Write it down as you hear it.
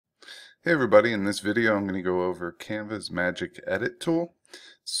Hey everybody, in this video I'm going to go over Canva's Magic Edit tool.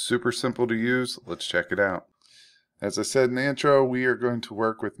 It's super simple to use. Let's check it out. As I said in the intro, we are going to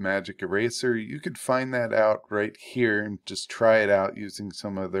work with Magic Eraser. You could find that out right here and just try it out using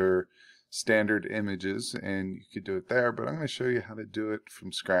some of their standard images, and you could do it there, but I'm going to show you how to do it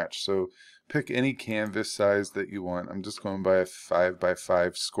from scratch. So pick any canvas size that you want. I'm just going by a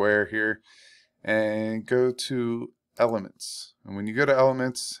 5x5 square here, and go to Elements. And when you go to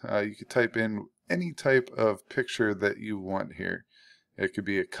Elements, you can type in any type of picture that you want here. It could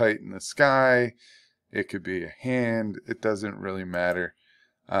be a kite in the sky, it could be a hand, it doesn't really matter.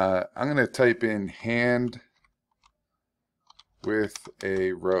 I'm going to type in hand with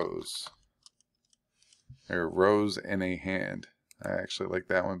a rose, or rose in a hand. I actually like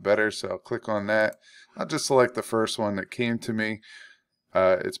that one better, so I'll click on that. I'll just select the first one that came to me.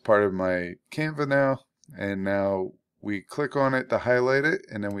 It's part of my Canva now, and now we click on it to highlight it,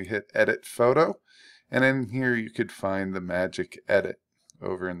 and then we hit Edit Photo, and in here you could find the Magic Edit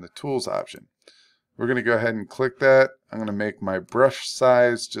over in the Tools option. We're going to go ahead and click that. I'm going to make my brush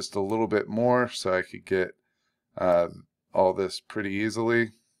size just a little bit more so I could get all this pretty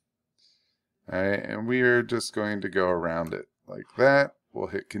easily. Alright, and we are just going to go around it like that. We'll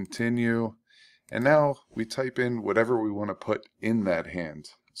hit Continue. And now we type in whatever we want to put in that hand.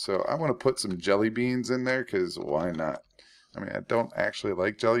 So I want to put some jelly beans in there because why not? I mean, I don't actually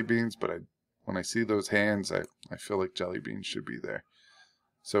like jelly beans, but when I see those hands, I feel like jelly beans should be there.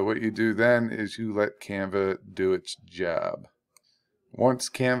 So what you do then is you let Canva do its job. Once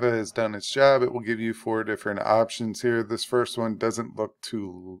Canva has done its job, it will give you 4 different options here. This first one doesn't look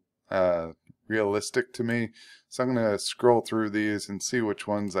too realistic to me, so I'm going to scroll through these and see which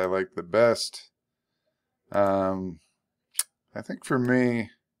ones I like the best. I think for me,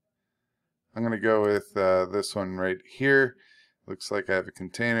 I'm going to go with this one right here. Looks like I have a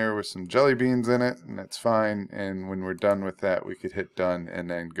container with some jelly beans in it, and that's fine. And when we're done with that, we could hit done and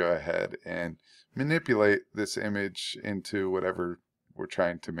then go ahead and manipulate this image into whatever we're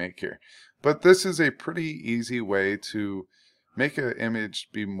trying to make here. But this is a pretty easy way to make an image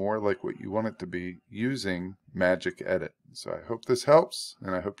be more like what you want it to be using Magic Edit. So I hope this helps,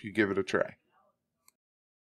 and I hope you give it a try.